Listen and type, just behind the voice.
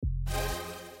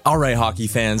All right, hockey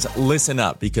fans, listen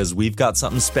up because we've got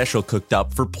something special cooked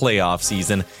up for playoff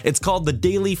season. It's called the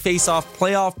Daily Faceoff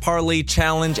Playoff Parlay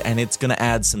Challenge, and it's going to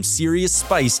add some serious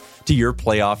spice to your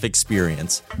playoff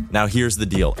experience. Now, here's the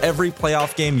deal. Every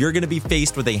playoff game, you're going to be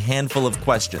faced with a handful of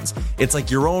questions. It's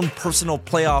like your own personal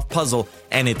playoff puzzle,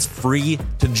 and it's free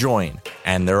to join.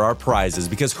 And there are prizes,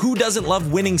 because who doesn't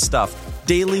love winning stuff?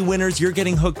 Daily winners, you're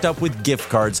getting hooked up with gift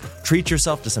cards. Treat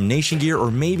yourself to some Nation gear or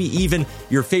maybe even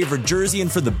your favorite jersey.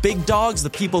 And for the big dogs, the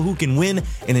people who can win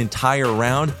an entire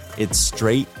round, it's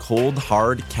straight, cold,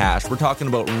 hard cash. We're talking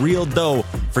about real dough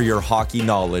for your hockey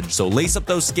knowledge. So lace up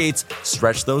those skates,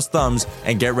 stretch those thumbs,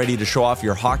 and get ready to show off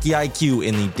your hockey IQ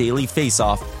in the Daily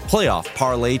Faceoff Playoff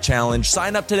Parlay Challenge.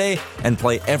 Sign up today and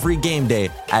play every game day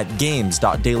at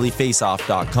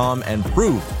games.dailyfaceoff.com and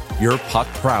prove your puck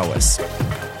prowess.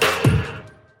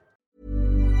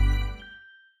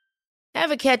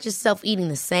 Ever catch yourself eating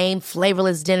the same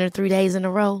flavorless dinner 3 days in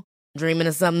a row? Dreaming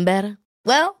of something better?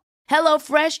 Well,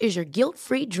 HelloFresh is your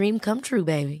guilt-free dream come true,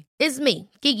 baby. It's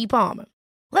me, Keke Palmer.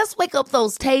 Let's wake up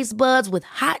those taste buds with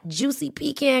hot, juicy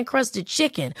pecan-crusted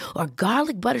chicken or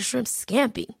garlic butter shrimp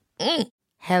scampi.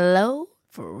 Hello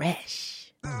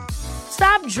Fresh.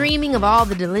 Stop dreaming of all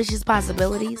the delicious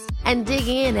possibilities and dig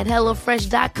in at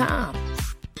HelloFresh.com.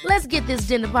 Let's get this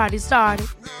dinner party started.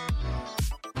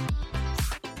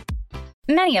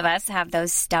 Many of us have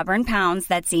those stubborn pounds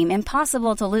that seem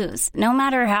impossible to lose, no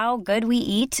matter how good we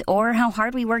eat or how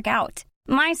hard we work out.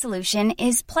 My solution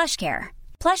is PlushCare.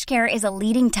 PlushCare is a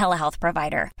leading telehealth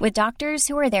provider with doctors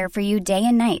who are there for you day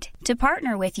and night to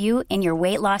partner with you in your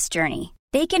weight loss journey.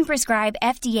 They can prescribe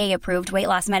FDA-approved weight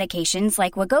loss medications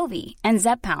like Wegovy and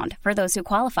Zepbound for those who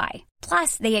qualify.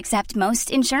 Plus, they accept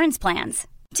most insurance plans.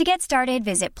 To get started,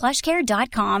 visit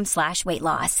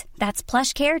plushcare.com/weightloss. That's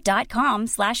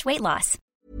plushcare.com/weightloss.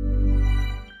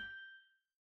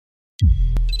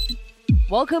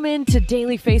 Welcome into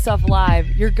Daily Faceoff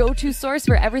Live, your go-to source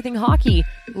for everything hockey.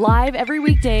 Live every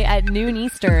weekday at noon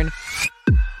Eastern.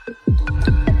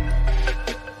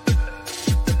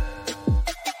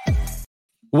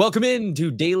 Welcome in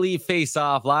to Daily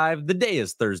Faceoff Live. The day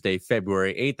is Thursday,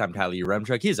 February 8th. I'm Tyler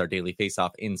Remchuk. He's our Daily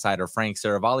Faceoff insider, Frank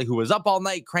Saravalli, who was up all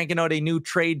night cranking out a new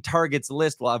trade targets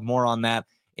list. We'll have more on that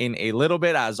in a little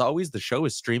bit. As always, the show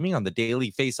is streaming on the Daily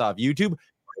Faceoff YouTube.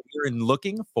 You're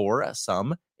looking for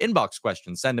some inbox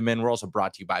questions. Send them in. We're also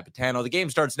brought to you by Betano. The game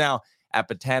starts now at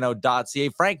betano.ca.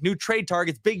 Frank, new trade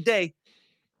targets. Big day.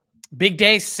 Big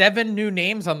day. 7 new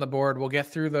names on the board. We'll get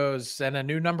through those. And a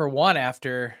new number 1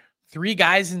 after 3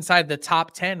 guys inside the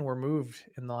top 10 were moved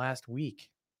in the last week.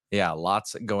 Yeah,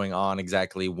 lots going on.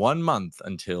 Exactly 1 month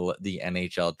until the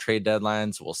NHL trade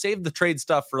deadlines. We'll save the trade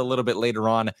stuff for a little bit later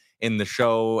on in the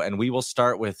show, and we will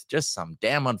start with just some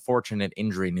damn unfortunate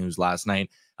injury news last night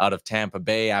out of Tampa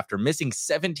Bay. After missing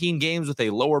 17 games with a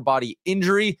lower body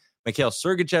injury, Mikhail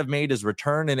Sergachev made his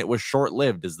return, and it was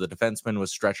short-lived as the defenseman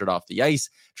was stretchered off the ice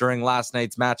during last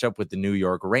night's matchup with the New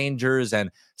York Rangers.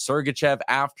 And Sergachev,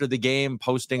 after the game,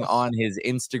 posting on his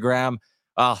Instagram,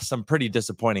 some pretty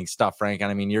disappointing stuff, Frank.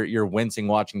 And I mean, you're wincing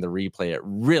watching the replay. It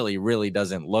really, really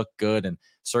doesn't look good. And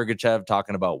Sergachev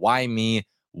talking about why me,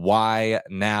 why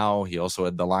now? He also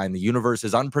had the line, the universe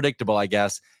is unpredictable, I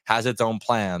guess, has its own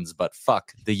plans, but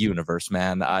fuck the universe,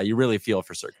 man. You really feel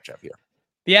for Sergachev here.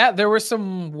 Yeah, there were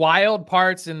some wild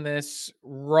parts in this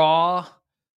raw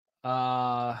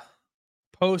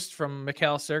post from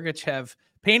Mikhail Sergachev.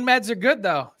 Pain meds are good,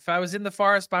 though. If I was in the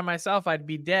forest by myself, I'd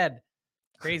be dead.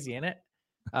 Crazy, isn't it?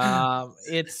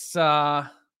 It's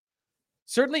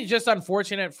certainly just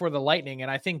unfortunate for the Lightning.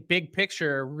 And I think big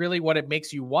picture, really what it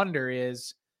makes you wonder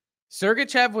is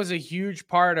Sergachev was a huge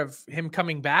part of him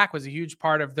coming back, was a huge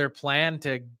part of their plan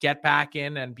to get back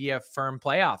in and be a firm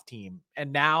playoff team.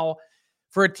 And now,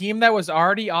 for a team that was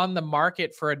already on the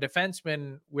market for a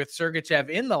defenseman with Sergachev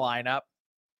in the lineup,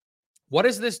 what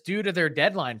does this do to their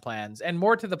deadline plans? And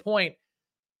more to the point,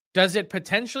 does it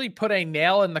potentially put a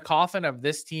nail in the coffin of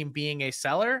this team being a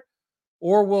seller?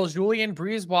 Or will Julien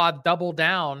Brisebois double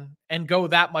down and go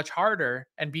that much harder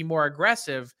and be more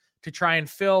aggressive to try and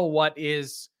fill what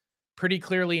is pretty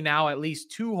clearly now at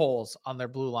least 2 holes on their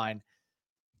blue line?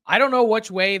 I don't know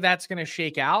which way that's going to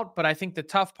shake out, but I think the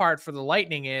tough part for the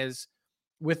Lightning is,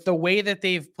 with the way that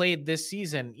they've played this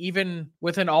season, even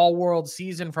with an all-world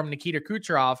season from Nikita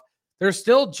Kucherov, they're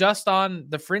still just on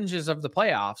the fringes of the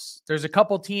playoffs. There's a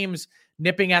couple teams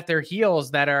nipping at their heels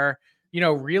that are,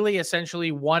 really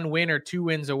essentially 1 win or 2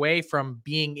 wins away from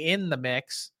being in the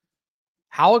mix.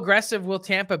 How aggressive will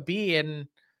Tampa be in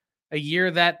a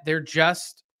year that they're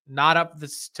just not up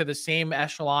to the same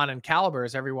echelon and caliber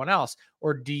as everyone else?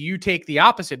 Or do you take the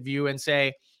opposite view and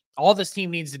say, all this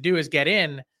team needs to do is get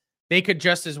in. They could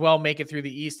just as well make it through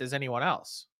the East as anyone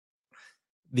else.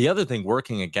 The other thing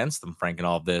working against them, Frank, in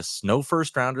all of this, no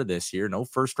first rounder this year, no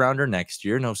first rounder next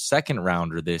year, no second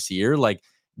rounder this year. Like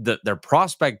their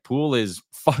prospect pool is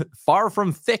far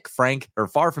from thick, Frank, or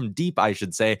far from deep, I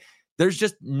should say. There's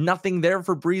just nothing there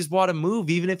for Brisebois to move,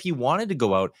 even if he wanted to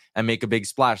go out and make a big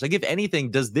splash. Like, if anything,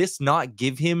 does this not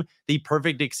give him the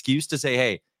perfect excuse to say,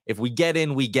 hey, if we get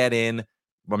in, we get in.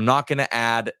 I'm not going to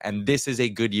add, and this is a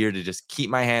good year to just keep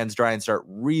my hands dry and start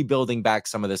rebuilding back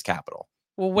some of this capital.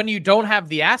 Well, when you don't have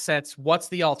the assets, what's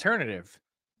the alternative?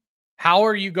 How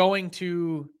are you going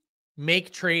to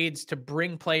make trades to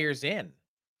bring players in?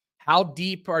 How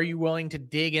deep are you willing to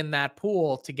dig in that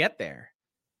pool to get there?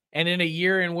 And in a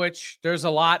year in which there's a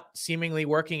lot seemingly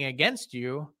working against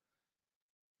you,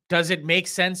 does it make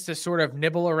sense to sort of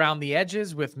nibble around the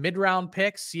edges with mid-round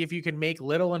picks, see if you can make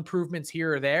little improvements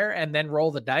here or there, and then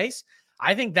roll the dice?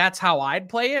 I think that's how I'd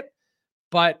play it.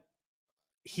 But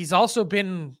he's also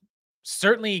been,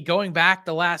 certainly going back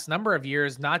the last number of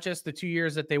years, not just the 2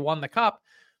 years that they won the cup,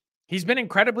 he's been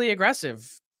incredibly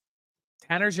aggressive.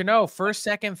 Tanner Jeannot, first,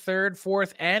 second, third,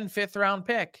 fourth, and fifth round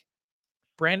pick.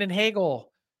 Brandon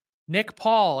Hagel, Nick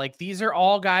Paul, like these are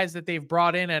all guys that they've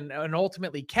brought in and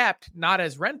ultimately kept, not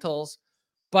as rentals,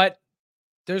 but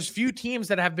there's few teams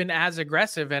that have been as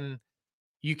aggressive, and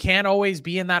you can't always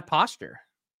be in that posture.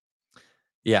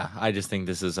 Yeah, I just think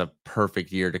this is a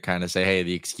perfect year to kind of say, hey,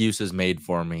 the excuse is made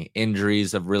for me.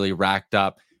 Injuries have really racked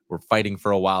up. We're fighting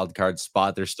for a wild card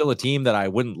spot. There's still a team that I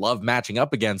wouldn't love matching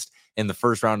up against in the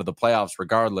first round of the playoffs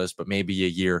regardless, but maybe a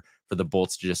year for the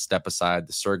Bolts to just step aside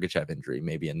the Sergachev injury,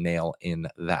 maybe a nail in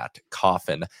that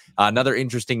coffin. Another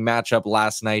interesting matchup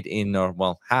last night in,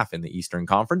 half in the Eastern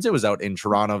Conference. It was out in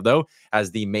Toronto, though,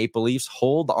 as the Maple Leafs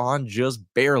hold on just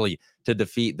barely to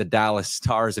defeat the Dallas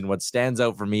Stars. And what stands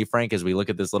out for me, Frank, as we look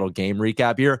at this little game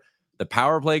recap here, the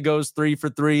power play goes 3 for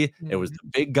 3. It was the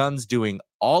big guns doing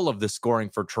all of the scoring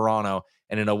for Toronto.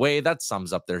 And in a way, that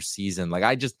sums up their season. Like,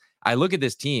 I look at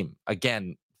this team,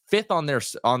 again, fifth on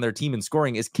their team in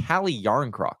scoring is Calle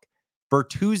Jarnkrok.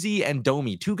 Bertuzzi and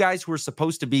Domi, two guys who are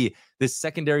supposed to be this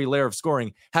secondary layer of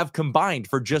scoring, have combined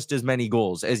for just as many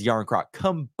goals as Jarnkrok.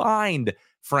 Combined,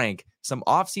 Frank. Some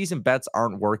offseason bets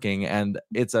aren't working, and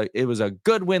it was a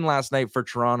good win last night for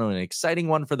Toronto, an exciting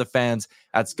one for the fans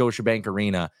at Scotiabank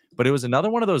Arena. But it was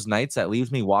another one of those nights that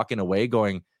leaves me walking away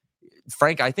going,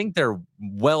 Frank, I think they're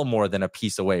well more than a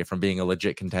piece away from being a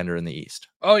legit contender in the East.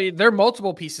 Oh, they're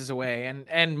multiple pieces away.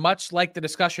 And much like the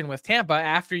discussion with Tampa,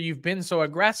 after you've been so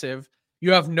aggressive,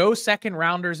 you have no second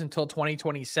rounders until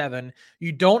 2027.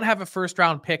 You don't have a first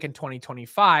round pick in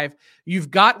 2025. You've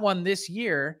got one this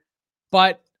year,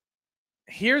 but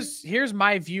here's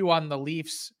my view on the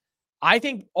Leafs. I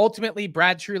think ultimately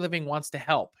Brad Treliving wants to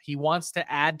help. He wants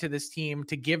to add to this team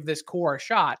to give this core a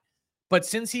shot. But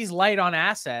since he's light on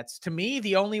assets, to me,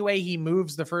 the only way he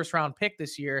moves the first round pick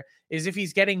this year is if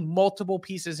he's getting multiple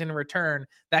pieces in return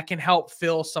that can help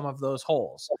fill some of those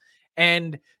holes.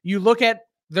 And you look at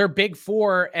their big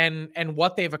four and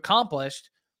what they've accomplished.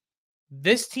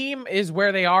 This team is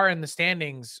where they are in the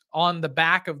standings on the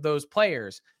back of those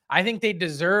players. I think they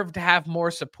deserve to have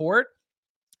more support.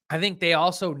 I think they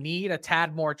also need a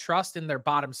tad more trust in their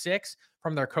bottom six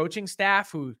from their coaching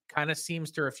staff, who kind of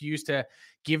seems to refuse to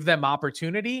give them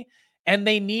opportunity. And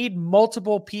they need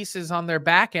multiple pieces on their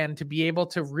back end to be able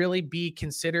to really be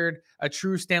considered a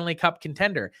true Stanley Cup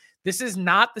contender. This is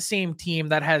not the same team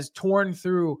that has torn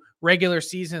through regular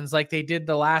seasons like they did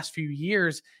the last few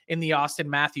years in the Austin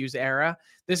Matthews era.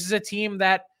 This is a team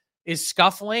that is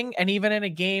scuffling. And even in a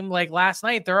game like last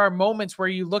night, there are moments where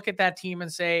you look at that team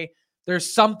and say,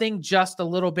 there's something just a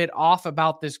little bit off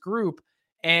about this group.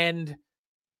 And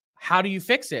how do you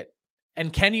fix it?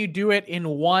 And can you do it in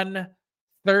one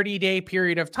 30-day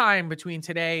period of time between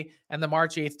today and the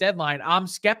March 8th deadline? I'm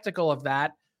skeptical of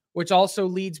that, which also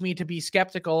leads me to be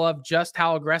skeptical of just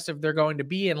how aggressive they're going to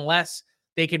be unless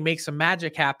they can make some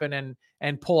magic happen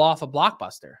and pull off a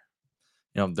blockbuster.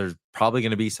 You know, there's probably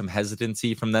going to be some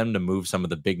hesitancy from them to move some of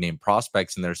the big name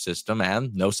prospects in their system,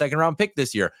 and no second round pick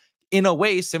this year. In a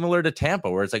way similar to Tampa,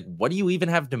 where it's like, what do you even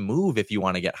have to move if you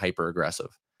want to get hyper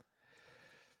aggressive?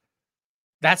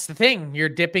 That's the thing. You're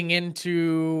dipping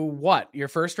into what? Your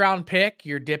first round pick.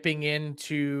 You're dipping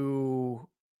into,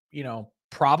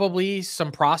 probably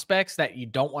some prospects that you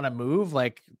don't want to move.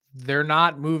 Like, they're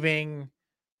not moving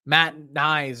Matt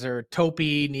Nyes or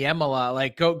Topi Niemela.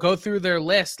 Like, go through their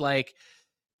list. Like,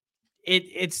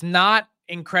 it's not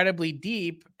incredibly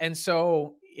deep. And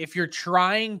so if you're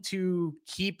trying to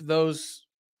keep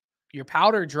your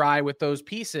powder dry with those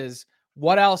pieces,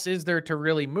 what else is there to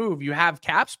really move? You have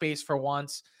cap space for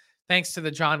once. thanks to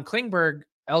the John Klingberg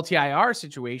LTIR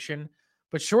situation.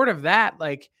 But short of that,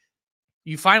 like,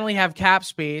 you finally have cap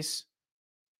space.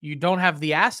 You don't have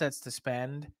the assets to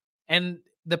spend. And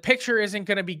the picture isn't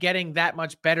going to be getting that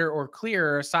much better or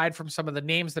clearer aside from some of the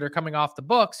names that are coming off the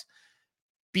books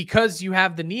because you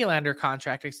have the Nylander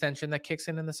contract extension that kicks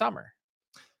in the summer.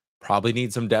 Probably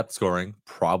need some depth scoring.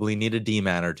 Probably need a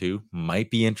D-man or two.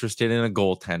 Might be interested in a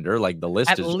goaltender. Like the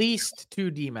list At is least 2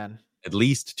 D-men. At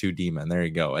least 2 D-men. There you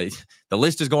go. The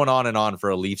list is going on and on for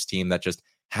a Leafs team that just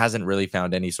hasn't really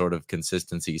found any sort of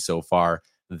consistency so far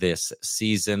this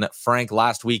season. Frank,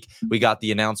 last week we got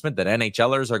the announcement that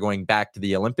NHLers are going back to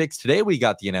the Olympics. Today we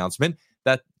got the announcement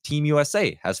that Team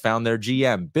USA has found their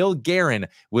GM. Bill Guerin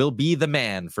will be the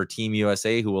man for Team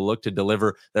USA, who will look to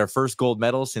deliver their first gold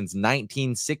medal since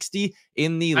 1960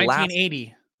 in the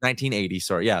 1980.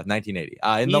 Sorry, yeah,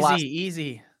 1980.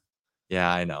 Easy.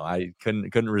 Yeah, I know. I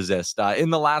couldn't resist. In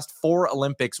the last 4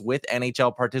 Olympics with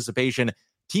NHL participation,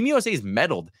 Team USA's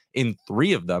medaled in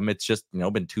 3 of them. It's just,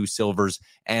 been 2 silvers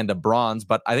and a bronze.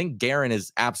 But I think Guerin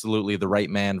is absolutely the right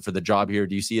man for the job here.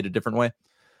 Do you see it a different way?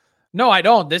 No, I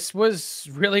don't. This was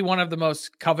really one of the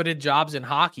most coveted jobs in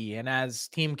hockey. And as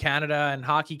Team Canada and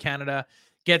Hockey Canada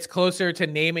gets closer to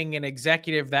naming an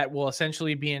executive that will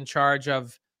essentially be in charge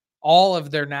of all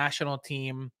of their national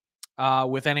team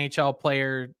with NHL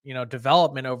player,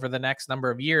 development over the next number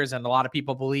of years, and a lot of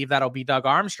people believe that'll be Doug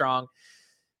Armstrong.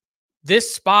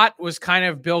 This spot was kind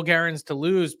of Bill Guerin's to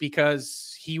lose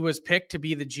because he was picked to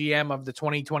be the GM of the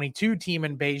 2022 team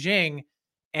in Beijing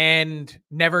and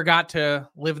never got to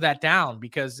live that down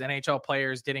because NHL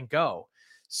players didn't go.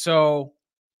 So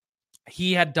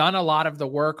he had done a lot of the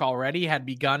work already, had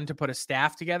begun to put a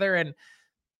staff together. And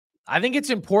I think it's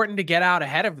important to get out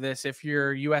ahead of this if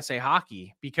you're USA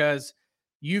Hockey, because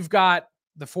you've got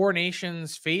the Four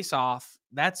Nations face-off.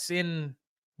 That's in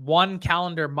 1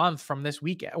 calendar month from this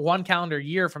weekend, 1 calendar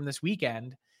year from this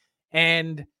weekend.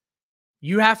 And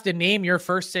you have to name your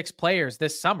first 6 players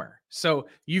this summer. So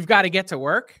you've got to get to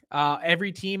work.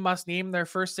 Every team must name their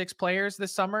first 6 players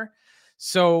this summer.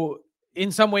 So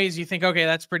in some ways you think, okay,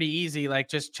 that's pretty easy. Like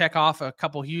just check off a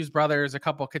couple Hughes brothers, a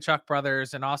couple Tkachuk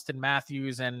brothers, and Austin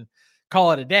Matthews and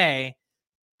call it a day.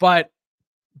 But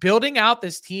building out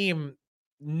this team,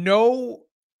 no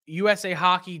USA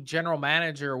Hockey general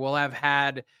manager will have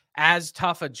had as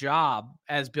tough a job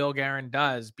as Bill Guerin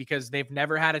does, because they've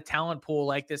never had a talent pool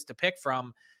like this to pick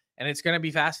from. And it's going to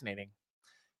be fascinating.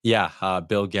 Yeah,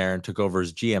 Bill Guerin took over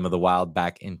as GM of the Wild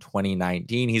back in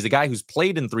 2019. He's a guy who's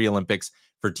played in 3 Olympics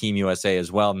for Team USA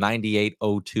as well, 98,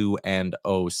 02, and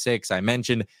 06. I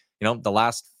mentioned, the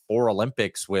last 4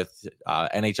 Olympics with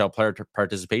NHL player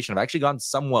participation have actually gone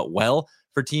somewhat well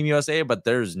for Team USA, but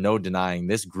there's no denying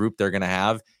this group they're going to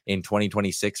have in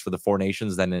 2026 for the Four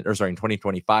Nations, in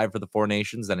 2025 for the Four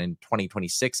Nations, then in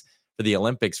 2026 for the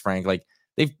Olympics, Frank. Like,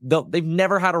 they've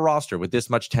never had a roster with this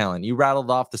much talent. You rattled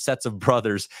off the sets of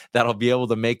brothers that'll be able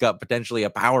to make up potentially a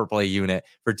power play unit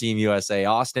for Team USA.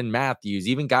 Austin Matthews,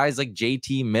 even guys like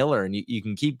JT Miller, and you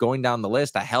can keep going down the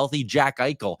list. A healthy Jack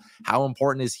Eichel. How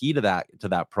important is he to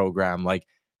that program? Like,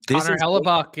 Connor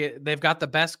Hellebuck, they've got the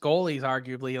best goalies,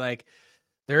 arguably. Like,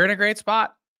 they're in a great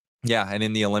spot. Yeah, and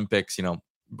in the Olympics,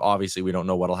 obviously we don't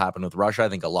know what'll happen with Russia. I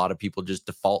think a lot of people just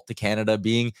default to Canada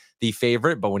being the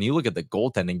favorite. But when you look at the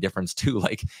goaltending difference too,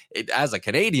 like as a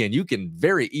Canadian, you can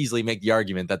very easily make the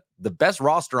argument that the best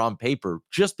roster on paper,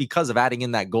 just because of adding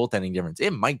in that goaltending difference,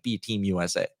 it might be Team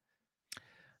USA.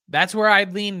 That's where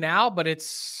I'd lean now, but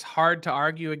it's hard to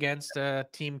argue against a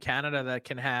Team Canada that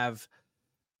can have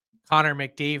Connor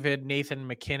McDavid, Nathan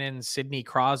McKinnon, Sidney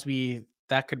Crosby.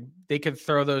 They could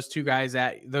throw those 3 guys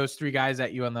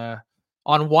at you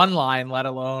on one line, let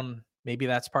alone maybe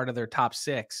that's part of their top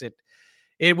 6.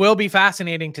 It will be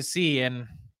fascinating to see. And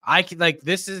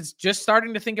this is just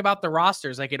starting to think about the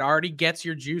rosters. Like, it already gets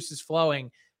your juices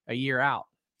flowing a year out.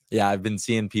 Yeah, I've been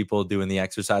seeing people doing the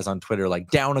exercise on Twitter, like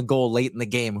down a goal late in the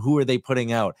game. Who are they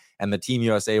putting out? And the Team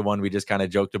USA one we just kind of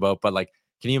joked about. But like,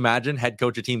 can you imagine head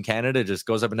coach of Team Canada just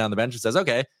goes up and down the bench and says,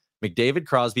 okay, McDavid,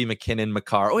 Crosby, McKinnon,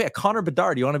 Makar. Oh yeah, Connor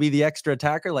Bedard. You want to be the extra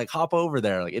attacker? Like, hop over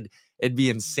there. Like, it'd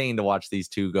be insane to watch these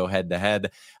two go head to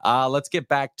head. Let's get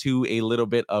back to a little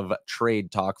bit of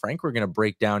trade talk, Frank. We're going to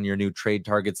break down your new trade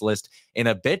targets list in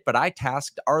a bit, but I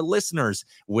tasked our listeners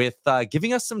with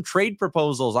giving us some trade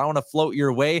proposals. I want to float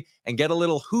your way and get a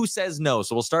little who says no.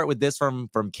 So we'll start with this from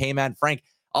K-Man. Frank,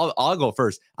 I'll go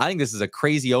first. I think this is a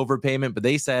crazy overpayment, but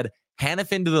they said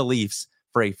Hanifin to the Leafs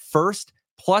for a first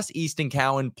plus Easton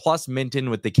Cowan plus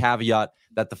Minton, with the caveat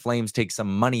that the Flames take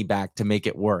some money back to make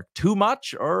it work. Too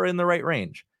much or in the right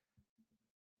range?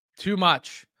 Too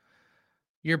much.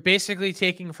 You're basically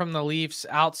taking from the Leafs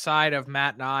outside of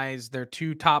Matt Nyes, their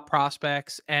 2 top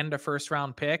prospects and a first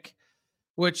round pick,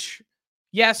 which,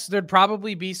 yes, there'd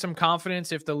probably be some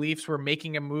confidence if the Leafs were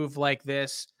making a move like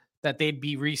this that they'd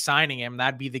be re-signing him.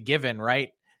 That'd be the given, right?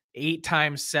 8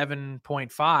 times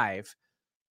 7.5.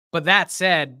 But that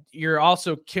said, you're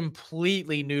also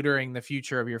completely neutering the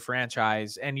future of your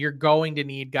franchise, and you're going to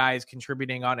need guys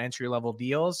contributing on entry-level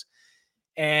deals.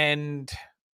 And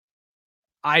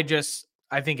I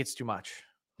think it's too much.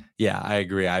 Yeah, I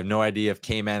agree. I have no idea if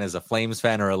K-Man is a Flames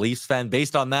fan or a Leafs fan.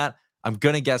 Based on that, I'm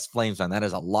going to guess Flames fan. That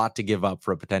is a lot to give up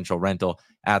for a potential rental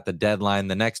at the deadline.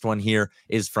 The next one here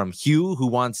is from Hugh, who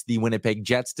wants the Winnipeg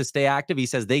Jets to stay active. He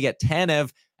says they get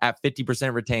Tanev at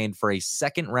 50% retained for a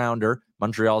second rounder,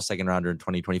 Montreal's second rounder in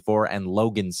 2024, and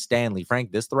Logan Stanley.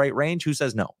 Frank, this the right range? Who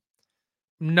says no?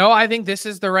 No, I think this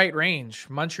is the right range.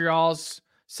 Montreal's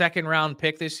second round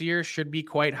pick this year should be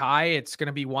quite high. It's going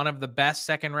to be one of the best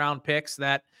second round picks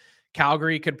that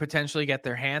Calgary could potentially get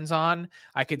their hands on.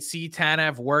 I could see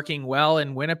Tanev working well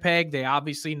in Winnipeg. They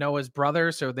obviously know his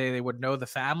brother, so they would know the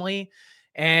family.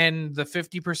 And the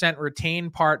 50%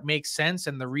 retain part makes sense,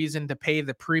 and the reason to pay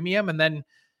the premium. And then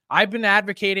I've been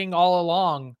advocating all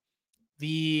along,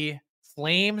 the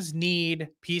Flames need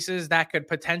pieces that could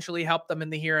potentially help them in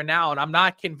the here and now. And I'm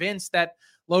not convinced that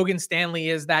Logan Stanley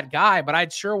is that guy, but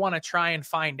I'd sure want to try and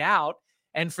find out.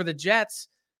 And for the Jets,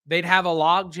 they'd have a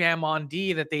logjam on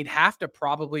D that they'd have to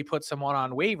probably put someone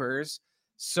on waivers.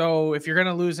 So if you're going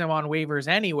to lose him on waivers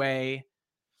anyway,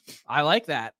 I like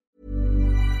that.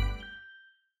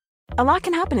 A lot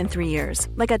can happen in 3 years,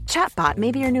 like a chatbot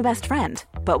may be your new best friend.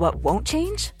 But what won't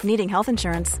change? Needing health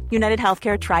insurance. United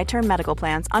Healthcare Tri-Term Medical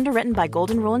Plans, underwritten by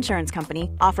Golden Rule Insurance Company,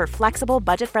 offer flexible,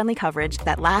 budget-friendly coverage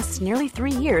that lasts nearly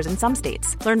 3 years in some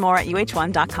states. Learn more at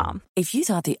uh1.com. If you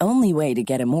thought the only way to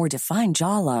get a more defined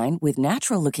jawline with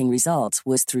natural-looking results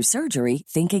was through surgery,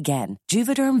 think again.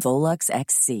 Juvederm Volux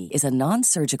XC is a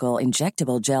non-surgical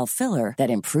injectable gel filler that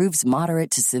improves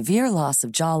moderate to severe loss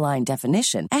of jawline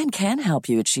definition and can help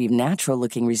you achieve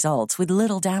natural-looking results with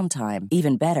little downtime.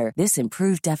 Even better, this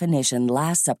improved definition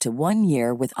lasts up to 1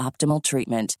 year with optimal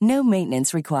treatment. No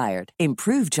maintenance required.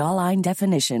 Improve jawline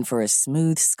definition for a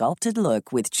smooth, sculpted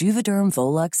look with Juvederm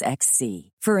Volux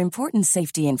XC. For important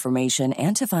safety information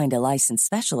and to find a licensed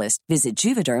specialist, visit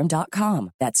Juvederm.com.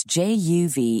 That's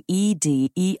Juvederm.com.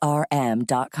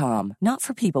 Not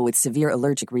for people with severe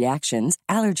allergic reactions,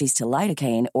 allergies to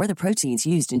lidocaine, or the proteins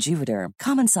used in Juvederm.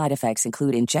 Common side effects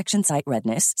include injection site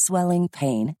redness, swelling,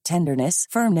 pain, tenderness,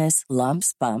 firmness,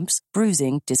 lumps, bumps,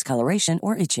 bruising, discoloration,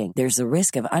 or itching. There's a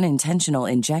risk of unintentional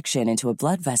injection into a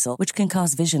blood vessel, which can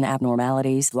cause vision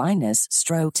abnormalities, blindness,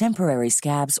 stroke, temporary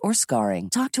scabs, or scarring.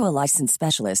 Talk to a licensed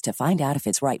specialist to find out if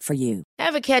it's right for you.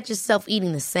 Ever catch yourself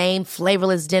eating the same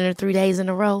flavorless dinner 3 days in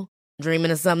a row?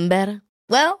 Dreaming of something better?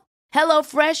 Well,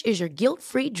 HelloFresh is your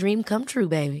guilt-free dream come true,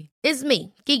 baby. It's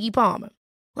me, Keke Palmer.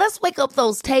 Let's wake up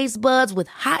those taste buds with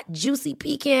hot, juicy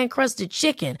pecan-crusted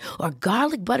chicken or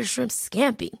garlic butter shrimp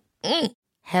scampi.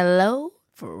 Hello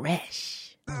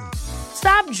Fresh.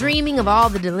 Stop dreaming of all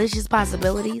the delicious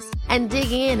possibilities and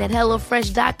dig in at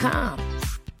HelloFresh.com.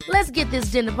 Let's get this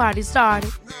dinner party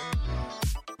started.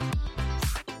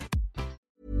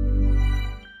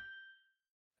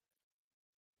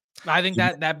 I think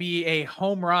that'd be a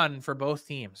home run for both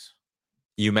teams.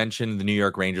 You mentioned the New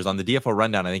York Rangers on the DFO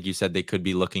rundown. I think you said they could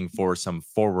be looking for some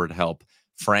forward help.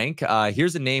 Frank,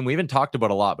 here's a name we haven't talked about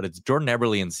a lot, but it's Jordan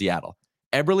Eberle in Seattle.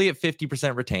 Eberle at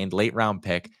 50% retained, late round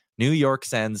pick. New York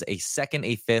sends a second,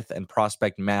 a fifth, and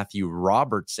prospect Matthew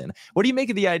Robertson. What do you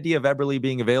make of the idea of Eberle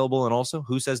being available? And also,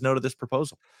 who says no to this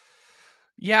proposal?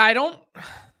 Yeah, I don't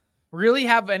really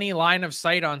have any line of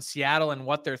sight on Seattle and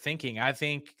what they're thinking. I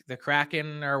think the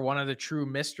Kraken are one of the true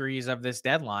mysteries of this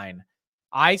deadline.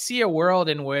 I see a world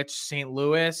in which St.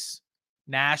 Louis,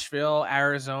 Nashville,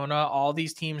 Arizona, all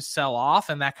these teams sell off,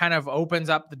 and that kind of opens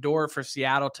up the door for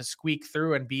Seattle to squeak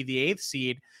through and be the 8th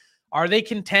seed. Are they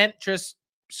content just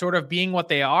sort of being what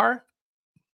they are?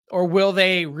 Or will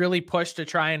they really push to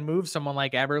try and move someone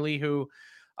like Eberle, who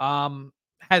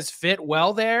has fit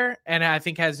well there and I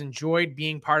think has enjoyed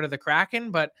being part of the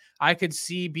Kraken, but I could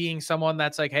see being someone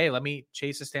that's like, hey, let me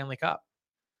chase a Stanley Cup.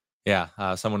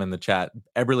 Yeah, someone in the chat,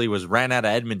 Eberle was ran out of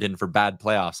Edmonton for bad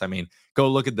playoffs. I mean, go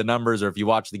look at the numbers, or if you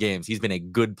watch the games, he's been a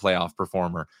good playoff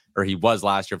performer, or he was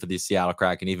last year for the Seattle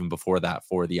Kraken, even before that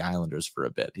for the Islanders for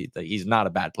a bit. He's not a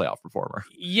bad playoff performer.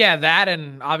 Yeah, that,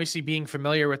 and obviously being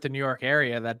familiar with the New York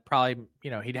area, that probably,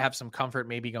 he'd have some comfort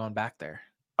maybe going back there.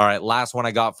 All right, last one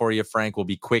I got for you, Frank. We'll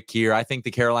be quick here. I think the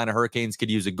Carolina Hurricanes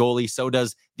could use a goalie. So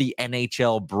does the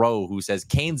NHL bro, who says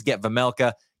Canes get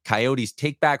Vejmelka, Coyotes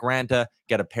take back Ranta,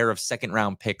 get a pair of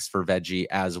second-round picks for Veggie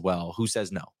as well. Who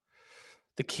says no?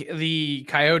 The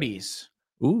Coyotes.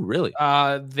 Ooh, really?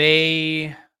 I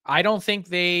don't think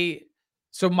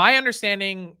so my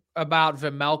understanding about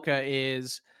Vejmelka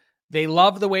is they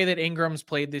love the way that Ingram's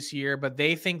played this year, but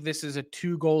they think this is a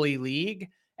 2-goalie league,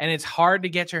 and it's hard to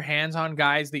get your hands on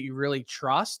guys that you really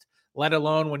trust, let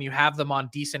alone when you have them on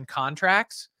decent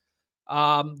contracts.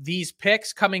 These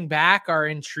picks coming back are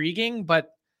intriguing, but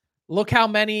look how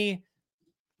many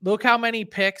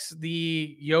picks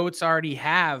the Yotes already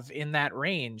have in that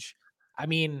range. I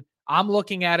mean, I'm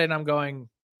looking at it and I'm going,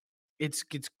 it's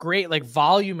great. Like,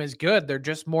 volume is good. They're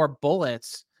just more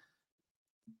bullets,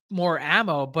 more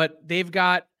ammo, but they've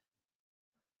got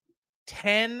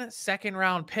 10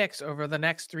 second-round picks over the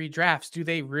next 3 drafts. Do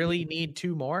they really need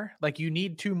 2 more? Like, you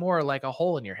need 2 more like a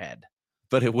hole in your head.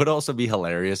 But it would also be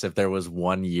hilarious if there was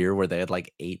 1 year where they had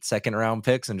like 8 second-round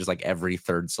picks and just like every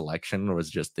third selection was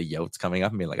just the Yotes coming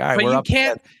up and being like, all right, but we're you up.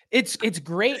 Can't. It's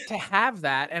I have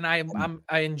that, and I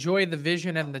enjoy the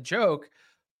vision and the joke,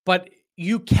 but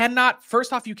you cannot.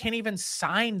 First off, you can't even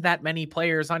sign that many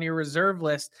players on your reserve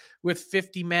list with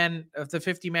 50 men of the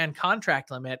 50-man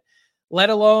contract limit, let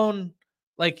alone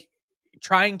like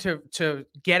trying to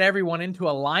get everyone into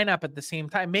a lineup at the same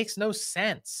time. It makes no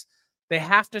sense. They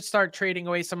have to start trading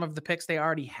away some of the picks they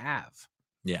already have.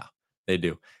 Yeah, they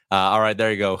do. All right,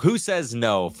 there you go. Who says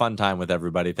no? Fun time with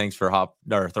everybody. Thanks for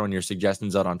throwing your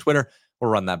suggestions out on Twitter. We'll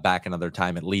run that back another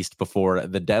time, at least before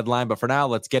the deadline. But for now,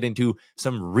 let's get into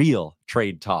some real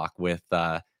trade talk with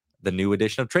the new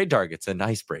edition of Trade Targets and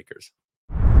Icebreakers.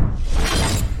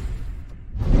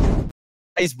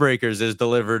 Icebreakers is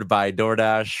delivered by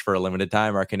DoorDash. For a limited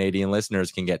time, our Canadian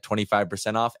listeners can get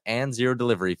 25% off and 0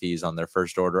 delivery fees on their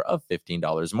first order of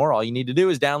 $15 more. All you need to do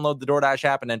is download the DoorDash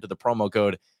app and enter the promo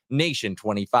code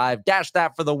NATION25. Dash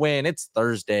that for the win. It's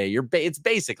Thursday. It's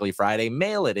basically Friday.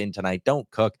 Mail it in tonight. Don't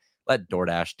cook. Let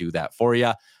DoorDash do that for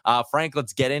you. Frank,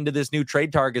 let's get into this new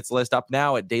trade targets list up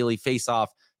now at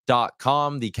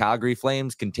dailyfaceoff.com. The Calgary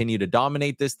Flames continue to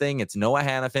dominate this thing. It's Noah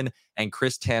Hanifin and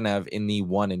Chris Tanev in the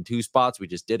 1 and 2 spots. We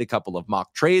just did a couple of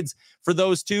mock trades for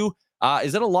those two.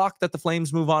 Is it a lock that the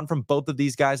Flames move on from both of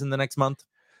these guys in the next month?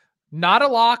 Not a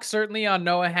lock, certainly on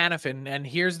Noah Hanifin. And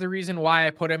here's the reason why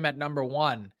I put him at number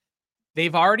 1.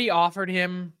 They've already offered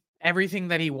him everything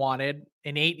that he wanted.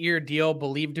 An 8-year deal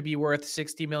believed to be worth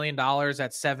 $60 million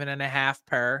at 7.5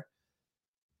 per.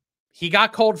 He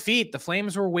got cold feet. The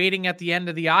Flames were waiting at the end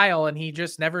of the aisle and he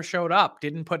just never showed up,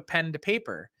 didn't put pen to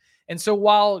paper. And so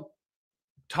while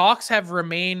talks have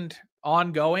remained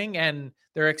ongoing and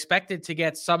they're expected to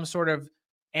get some sort of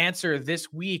answer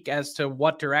this week as to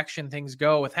what direction things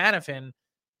go with Hanifin,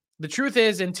 the truth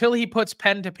is until he puts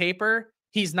pen to paper,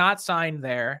 he's not signed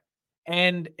there.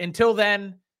 And until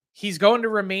then, he's going to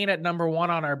remain at number 1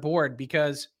 on our board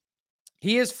because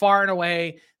he is far and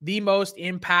away the most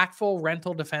impactful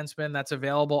rental defenseman that's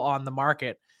available on the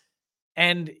market.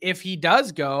 And if he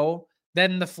does go,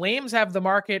 then the Flames have the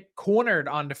market cornered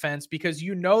on defense because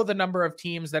you know the number of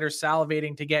teams that are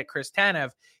salivating to get Chris Tanev.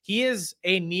 He is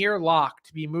a near lock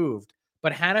to be moved,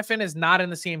 but Hanifin is not in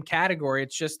the same category.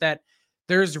 It's just that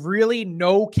there's really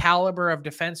no caliber of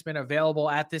defenseman available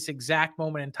at this exact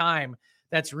moment in time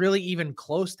that's really even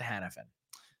close to Hanifin.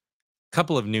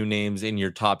 Couple of new names in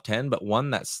your top 10, but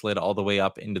one that slid all the way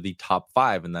up into the top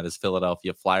 5, and that is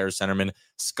Philadelphia Flyers centerman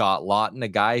Scott Laughton, a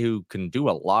guy who can do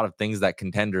a lot of things that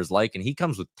contenders like, and he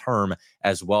comes with term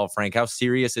as well. Frank, how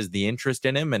serious is the interest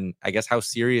in him, and I guess how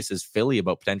serious is Philly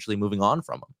about potentially moving on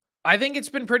from him? I think it's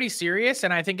been pretty serious,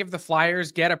 and I think if the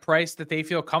Flyers get a price that they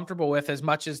feel comfortable with, as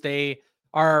much as they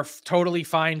are totally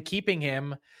fine keeping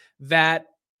him, that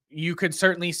you could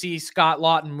certainly see Scott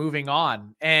Laughton moving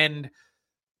on. And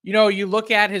you know, you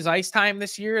look at his ice time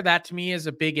this year, that to me is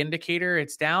a big indicator.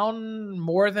 It's down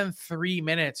more than 3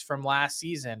 minutes from last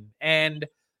season. And,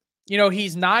 you know,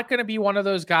 he's not going to be one of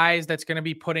those guys that's going to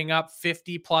be putting up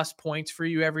 50 plus points for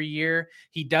you every year.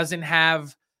 He doesn't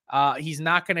have, he's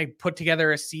not going to put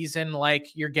together a season like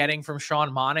you're getting from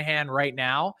Sean Monahan right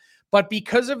now. But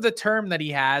because of the term that he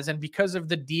has and because of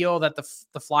the deal that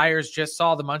the Flyers just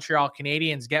saw the Montreal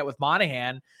Canadiens get with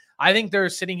Monahan, I think they're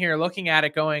sitting here looking at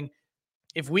it going,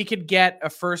 if we could get a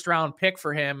first round pick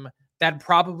for him, that'd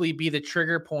probably be the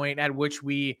trigger point at which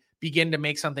we begin to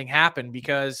make something happen,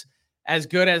 because as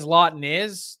good as Laughton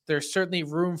is, there's certainly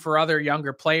room for other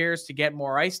younger players to get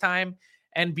more ice time.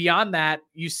 And beyond that,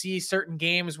 you see certain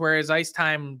games where his ice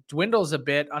time dwindles a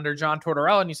bit under John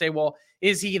Tortorella, and you say, well,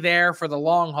 is he there for the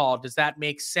long haul? Does that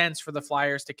make sense for the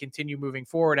Flyers to continue moving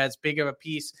forward as big of a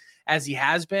piece as he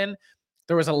has been?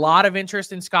 There was a lot of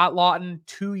interest in Scott Laughton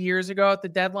 2 years ago at the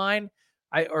deadline.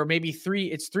 or maybe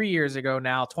it's 3 years ago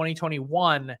now,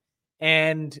 2021,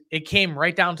 and it came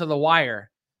right down to the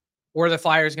wire. Were the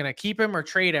Flyers going to keep him or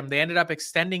trade him? They ended up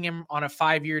extending him on a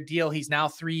 5-year deal. He's now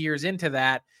 3 years into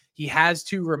that. He has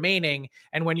 2 remaining.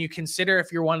 And when you consider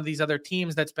if you're one of these other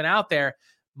teams that's been out there,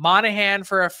 Monahan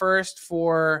for a first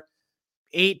for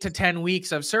 8 to 10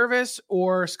 weeks of service,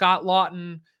 or Scott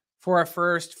Lawton for a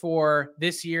first for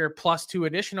this year plus 2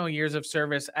 additional years of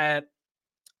service at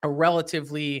a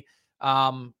relatively,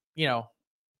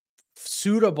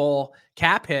 suitable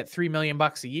cap hit, $3 million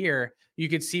a year, you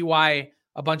could see why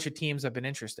a bunch of teams have been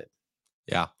interested.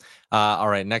 Yeah. All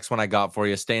right. Next one I got for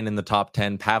you, staying in the top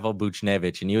 10, Pavel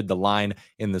Buchnevich. And you had the line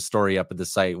in the story up at the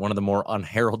site, one of the more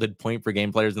unheralded point per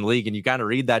game players in the league. And you kind of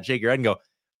read that, shake your head and go,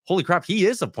 holy crap, he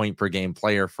is a point per game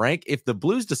player, Frank. If the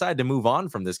Blues decide to move on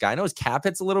from this guy, I know his cap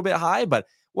hit's a little bit high, but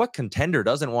what contender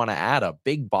doesn't want to add a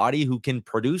big body who can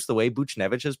produce the way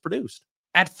Buchnevich has produced?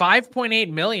 At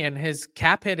 $5.8 million, his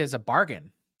cap hit is a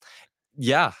bargain.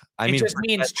 Yeah. It just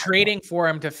means trading for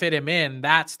him to fit him in.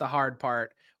 That's the hard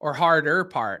part, or harder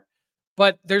part.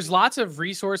 But there's lots of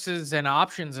resources and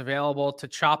options available to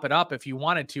chop it up if you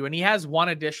wanted to. And he has 1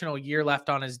 additional year left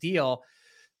on his deal.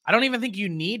 I don't even think you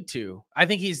need to. I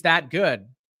think he's that good.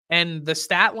 And the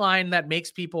stat line that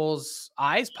makes people's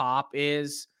eyes pop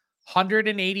is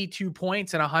 182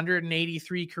 points and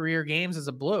 183 career games as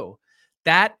a Blue.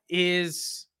 That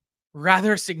is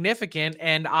rather significant.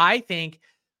 And I think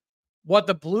what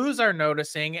the Blues are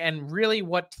noticing, and really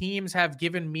what teams have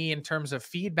given me in terms of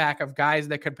feedback of guys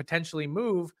that could potentially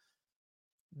move,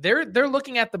 they're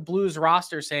looking at the Blues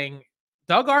roster saying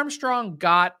Doug Armstrong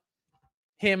got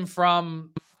him from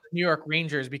the New York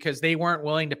Rangers because they weren't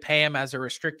willing to pay him as a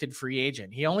restricted free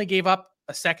agent. He only gave up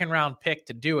a 2nd-round pick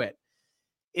to do it.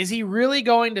 Is he really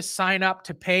going to sign up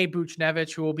to pay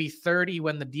Buchnevich, who will be 30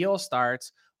 when the deal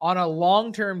starts, on a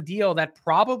long-term deal that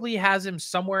probably has him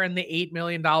somewhere in the $8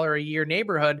 million a year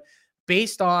neighborhood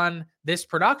based on this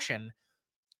production?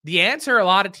 The answer a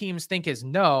lot of teams think is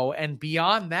no. And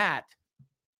beyond that,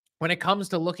 when it comes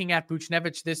to looking at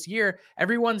Buchnevich this year,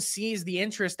 everyone sees the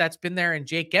interest that's been there in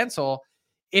Jake Gensel.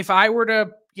 If I were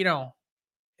to,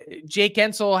 Jake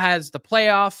Gensel has the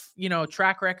playoff,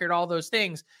 track record, all those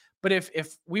things. But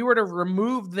if we were to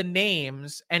remove the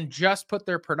names and just put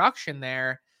their production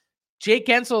there, Jake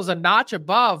Gensel is a notch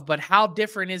above, but how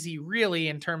different is he really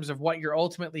in terms of what you're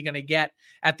ultimately going to get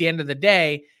at the end of the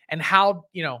day? And how,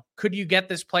 could you get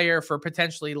this player for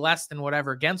potentially less than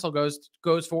whatever Gensel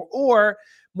goes for? Or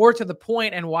more to the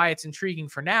point, and why it's intriguing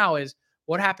for now, is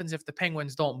what happens if the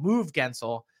Penguins don't move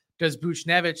Gensel? Does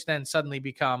Buchnevich then suddenly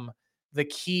become the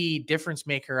key difference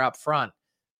maker up front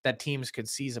that teams could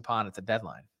seize upon at the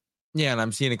deadline? Yeah, and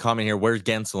I'm seeing a comment here. Where's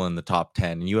Gensel in the top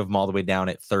 10? And you have him all the way down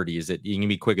at 30. Is it, you can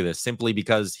be quick of this, simply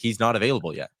because he's not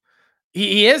available yet?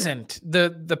 He isn't.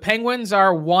 The Penguins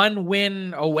are 1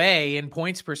 win away in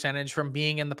points percentage from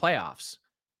being in the playoffs.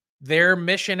 Their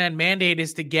mission and mandate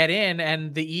is to get in,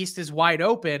 and the East is wide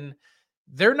open.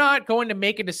 They're not going to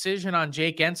make a decision on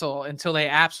Jake Gensel until they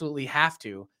absolutely have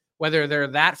to, whether they're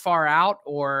that far out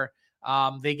or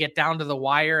they get down to the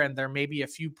wire and they're maybe a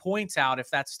few points out. If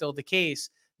that's still the case,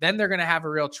 then they're going to have a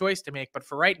real choice to make. But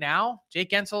for right now,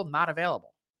 Jake Gensel, not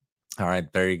available. All right,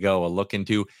 there you go. A look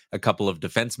into a couple of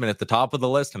defensemen at the top of the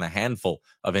list and a handful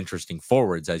of interesting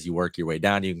forwards as you work your way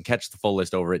down. You can catch the full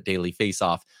list over at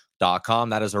dailyfaceoff.com.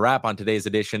 That is a wrap on today's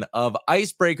edition of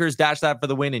Icebreakers. Dash that for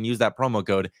the win and use that promo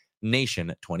code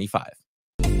NATION25.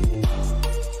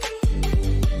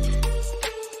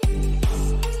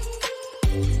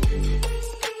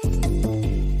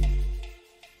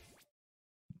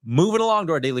 Moving along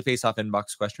to our daily face-off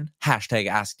inbox question. Hashtag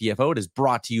AskDFO. It is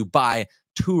brought to you by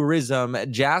Tourism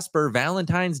Jasper.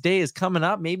 Valentine's Day is coming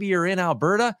up. Maybe you're in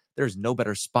Alberta. There's no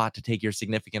better spot to take your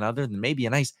significant other than maybe a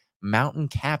nice mountain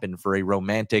cabin for a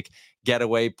romantic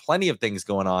getaway. Plenty of things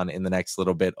going on in the next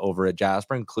little bit over at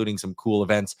Jasper, including some cool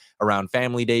events around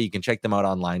Family Day. You can check them out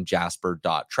online,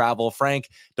 jasper.travel. Frank,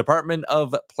 Department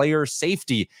of Player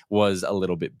Safety was a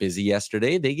little bit busy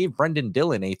yesterday. They gave Brendan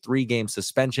Dillon a 3-game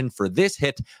suspension for this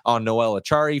hit on Noel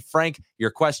Achari. Frank,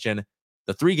 your question,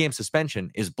 the 3-game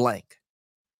suspension is blank.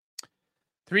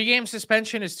 3-game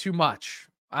suspension is too much.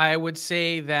 I would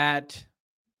say that,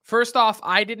 first off,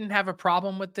 I didn't have a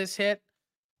problem with this hit,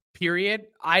 period.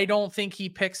 I don't think he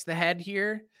picks the head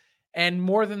here. And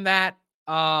more than that,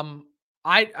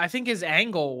 I think his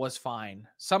angle was fine.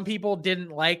 Some people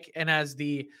didn't like, and as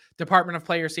the Department of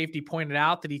Player Safety pointed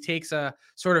out, that he takes a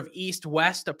sort of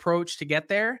east-west approach to get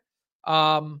there.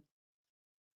 But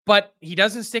he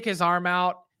doesn't stick his arm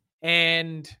out,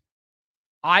 and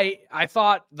I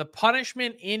thought the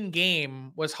punishment in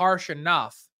game was harsh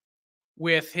enough.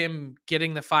 with him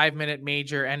getting the 5-minute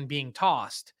major and being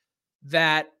tossed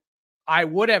that I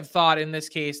would have thought in this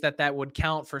case that would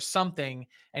count for something.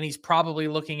 And he's probably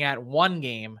looking at 1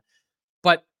 game.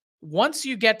 But once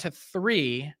you get to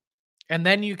 3 and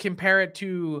then you compare it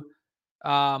to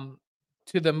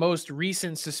the most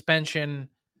recent suspension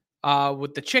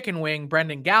with the chicken wing,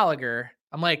 Brendan Gallagher,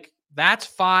 I'm like, that's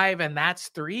 5 and that's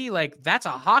 3. Like, that's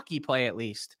a hockey play at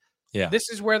least. Yeah. This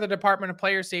is where the Department of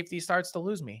Player Safety starts to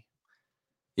lose me.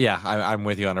 Yeah, I'm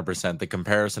with you 100%. The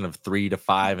comparison of 3 to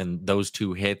 5 and those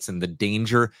 2 hits and the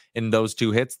danger in those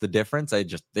 2 hits, the difference,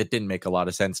 it didn't make a lot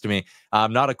of sense to me.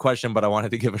 Not a question, but I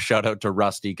wanted to give a shout out to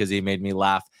Rusty because he made me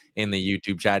laugh in the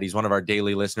YouTube chat. He's one of our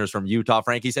daily listeners from Utah.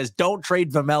 Frank, he says, don't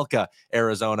trade Vejmelka,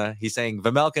 Arizona. He's saying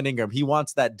Vejmelka and Ingram, he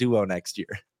wants that duo next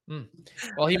year.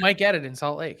 Well, he might get it in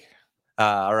Salt Lake.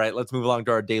 All right, let's move along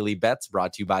to our daily bets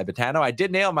brought to you by Betano. I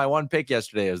did nail my one pick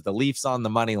yesterday. It was the Leafs on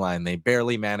the money line. They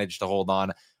barely managed to hold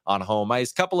on home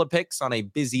ice. Couple of picks on a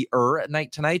busier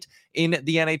night tonight in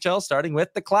the NHL, starting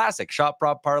with the classic shot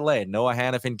prop parlay. Noah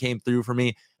Hanifin came through for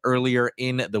me earlier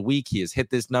in the week. He has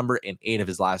hit this number in 8 of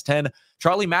his last 10.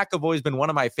 Charlie McAvoy has been one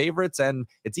of my favorites, and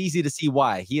it's easy to see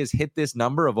why. He has hit this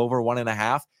number of over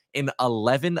 1.5 in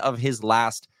 11 of his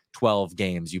last 12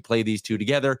 games. You play these two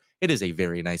together, it is a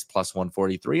very nice plus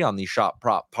 143 on the shot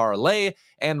prop parlay.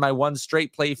 And my one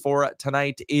straight play for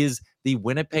tonight is the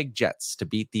Winnipeg Jets to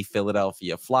beat the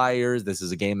Philadelphia Flyers. This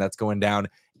is a game that's going down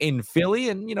in Philly,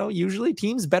 and usually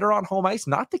teams better on home ice.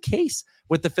 Not the case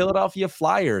with the Philadelphia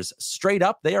Flyers. Straight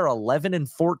up, they are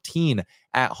 11-14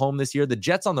 at home this year. The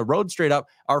Jets on the road straight up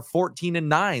are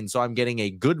 14-9. So I'm getting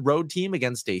a good road team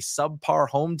against a subpar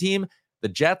home team. The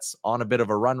Jets on a bit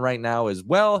of a run right now as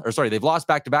well. They've lost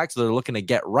back-to-back, so they're looking to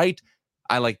get right.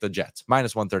 I like the Jets,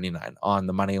 minus 139 on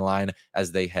the money line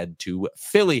as they head to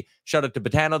Philly. Shout out to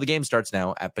Betano. The game starts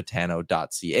now at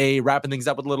betano.ca. Wrapping things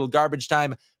up with a little garbage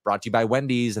time, brought to you by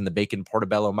Wendy's and the Bacon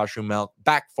Portobello Mushroom Milk,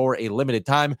 back for a limited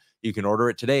time. You can order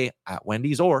it today at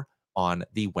Wendy's or on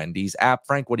the Wendy's app.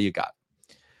 Frank, what do you got?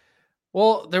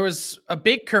 Well, there was a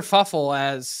big kerfuffle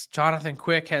as Jonathan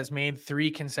Quick has made 3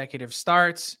 consecutive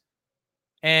starts.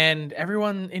 And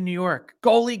everyone in New York,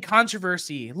 goalie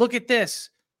controversy. Look at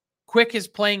this. Quick is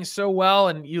playing so well.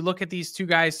 And you look at these 2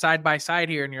 guys side by side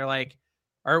here and you're like,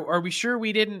 are we sure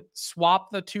we didn't swap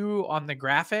the 2 on the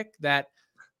graphic, that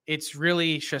it's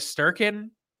really Shesterkin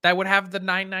that would have the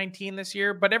 919 this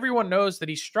year? But everyone knows that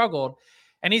he struggled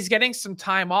and he's getting some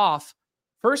time off.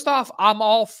 First off, I'm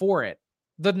all for it.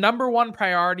 The number 1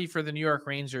 priority for the New York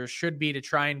Rangers should be to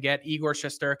try and get Igor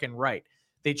Shesterkin right.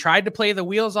 They tried to play the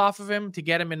wheels off of him to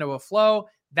get him into a flow.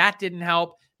 That didn't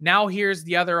help. Now here's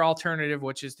the other alternative,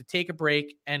 which is to take a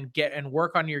break and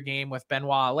work on your game with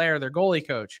Benoit Allaire, their goalie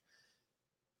coach.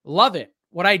 Love it.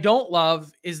 What I don't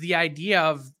love is the idea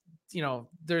of,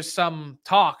 there's some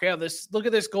talk. Yeah, look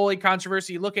at this goalie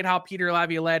controversy. Look at how Peter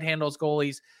Laviolette handles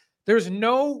goalies. There's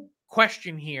no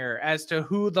question here as to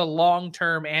who the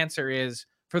long-term answer is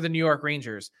for the New York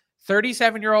Rangers.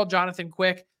 37-year-old Jonathan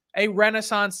Quick, a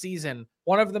renaissance season,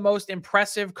 one of the most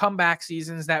impressive comeback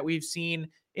seasons that we've seen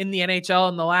in the NHL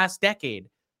in the last decade.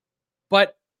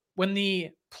 But when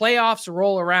the playoffs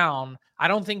roll around, I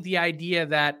don't think the idea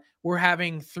that we're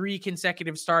having 3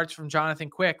 consecutive starts from Jonathan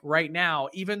Quick right now,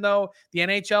 even though the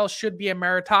NHL should be a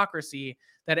meritocracy,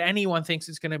 that anyone thinks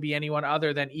it's going to be anyone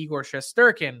other than Igor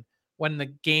Shesterkin when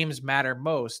the games matter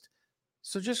most.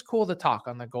 So just cool the talk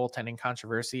on the goaltending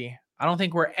controversy. I don't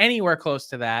think we're anywhere close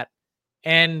to that.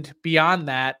 And beyond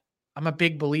that, I'm a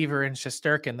big believer in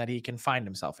Shesterkin that he can find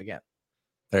himself again.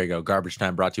 There you go. Garbage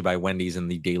time brought to you by Wendy's and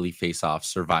the Daily Faceoff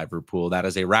Survivor Pool. That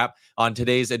is a wrap on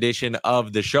today's edition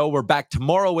of the show. We're back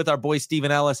tomorrow with our boy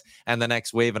Stephen Ellis and the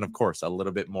next wave. And of course, a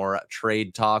little bit more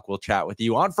trade talk. We'll chat with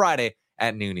you on Friday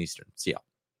at noon Eastern. See y'all.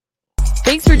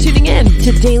 Thanks for tuning in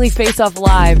to Daily Faceoff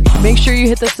Live. Make sure you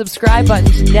hit the subscribe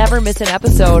button to never miss an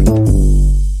episode.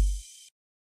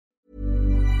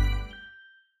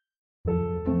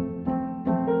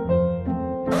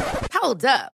 Hold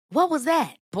up. What was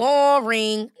that?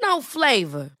 Boring. No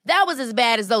flavor. That was as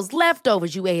bad as those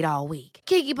leftovers you ate all week.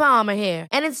 Keke Palmer here.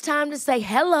 And it's time to say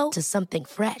hello to something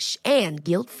fresh and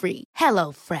guilt-free.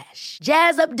 Hello Fresh.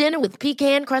 Jazz up dinner with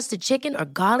pecan-crusted chicken or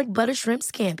garlic butter shrimp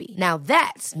scampi. Now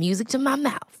that's music to my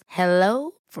mouth.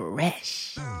 Hello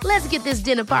Fresh. Let's get this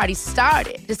dinner party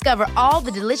started. Discover all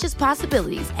the delicious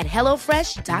possibilities at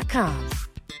HelloFresh.com.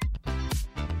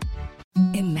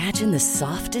 Imagine the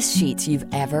softest sheets you've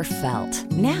ever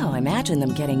felt. Now imagine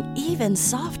them getting even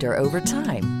softer over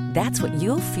time. That's what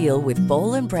you'll feel with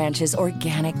Bowl and Branch's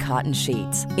organic cotton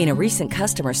sheets. In a recent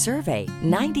customer survey,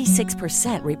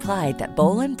 96% replied that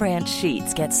Bowl and Branch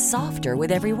sheets get softer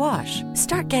with every wash.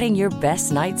 Start getting your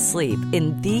best night's sleep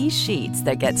in these sheets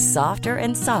that get softer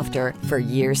and softer for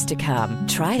years to come.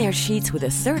 Try their sheets with a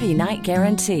 30-night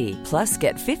guarantee. Plus,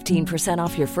 get 15%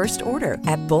 off your first order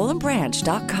at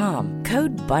bowlandbranch.com.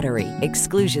 Code BUTTERY.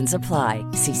 Exclusions apply.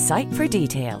 See site for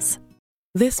details.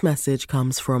 This message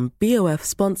comes from BOF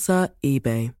sponsor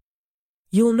eBay.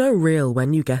 You'll know real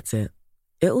when you get it.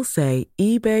 It'll say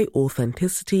eBay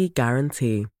Authenticity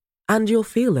Guarantee. And you'll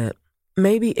feel it.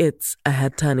 Maybe it's a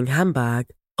head-turning handbag,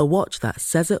 a watch that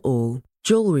says it all,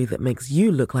 jewelry that makes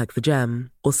you look like the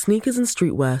gem, or sneakers and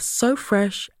streetwear so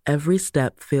fresh every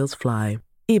step feels fly.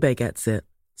 eBay gets it.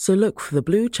 So look for the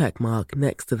blue check mark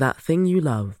next to that thing you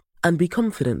love. And be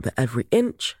confident that every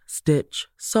inch, stitch,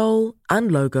 sole,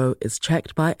 and logo is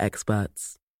checked by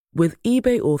experts. With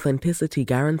eBay Authenticity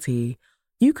Guarantee,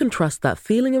 you can trust that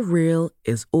feeling of real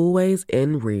is always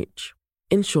in reach.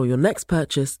 Ensure your next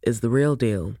purchase is the real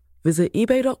deal. Visit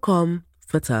ebay.com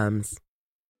for terms.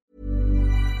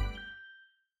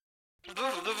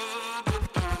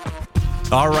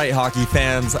 All right, hockey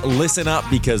fans, listen up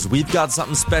because we've got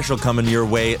something special coming your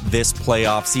way this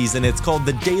playoff season. It's called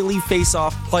the Daily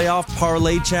Faceoff Playoff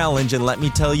Parlay Challenge, and let me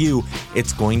tell you,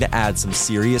 it's going to add some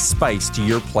serious spice to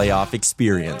your playoff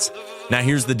experience. Now,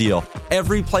 here's the deal.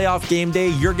 Every playoff game day,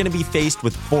 you're going to be faced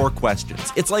with 4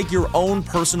 questions. It's like your own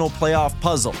personal playoff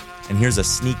puzzle. And here's a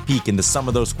sneak peek into some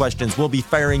of those questions we'll be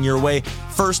firing your way.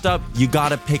 First up, you got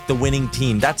to pick the winning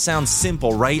team. That sounds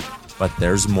simple, right? But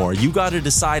there's more. You got to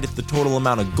decide if the total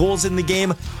amount of goals in the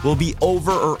game will be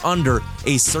over or under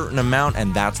a certain amount,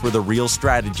 and that's where the real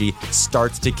strategy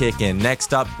starts to kick in.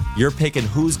 Next up, you're picking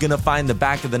who's going to find the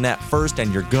back of the net first,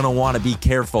 and you're going to want to be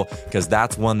careful because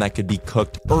that's one that could be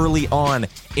cooked early on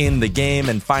in the game.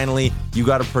 And finally, you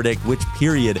got to predict which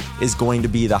period is going to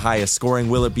be the highest scoring.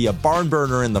 Will it be a barn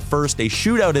burner in the first, a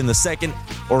shootout in the second,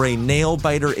 or a nail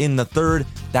biter in the third?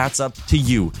 That's up to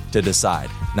you to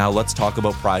decide. Now let's talk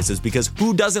about prizes, because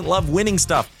who doesn't love winning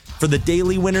stuff? For the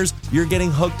daily winners, you're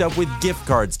getting hooked up with gift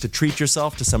cards to treat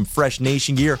yourself to some fresh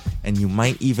Nation gear, and you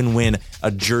might even win a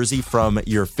jersey from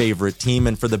your favorite team.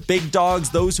 And for the big dogs,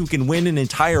 those who can win an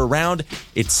entire round,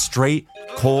 it's straight,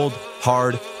 cold,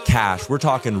 hard cash. We're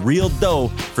talking real dough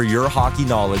for your hockey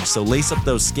knowledge. So lace up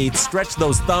those skates, stretch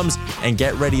those thumbs, and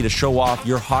get ready to show off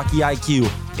your hockey IQ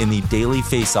in the Daily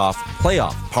Faceoff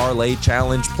Playoff Parlay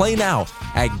Challenge. Play now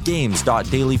at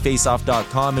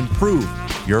games.dailyfaceoff.com and prove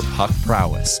your puck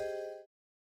prowess.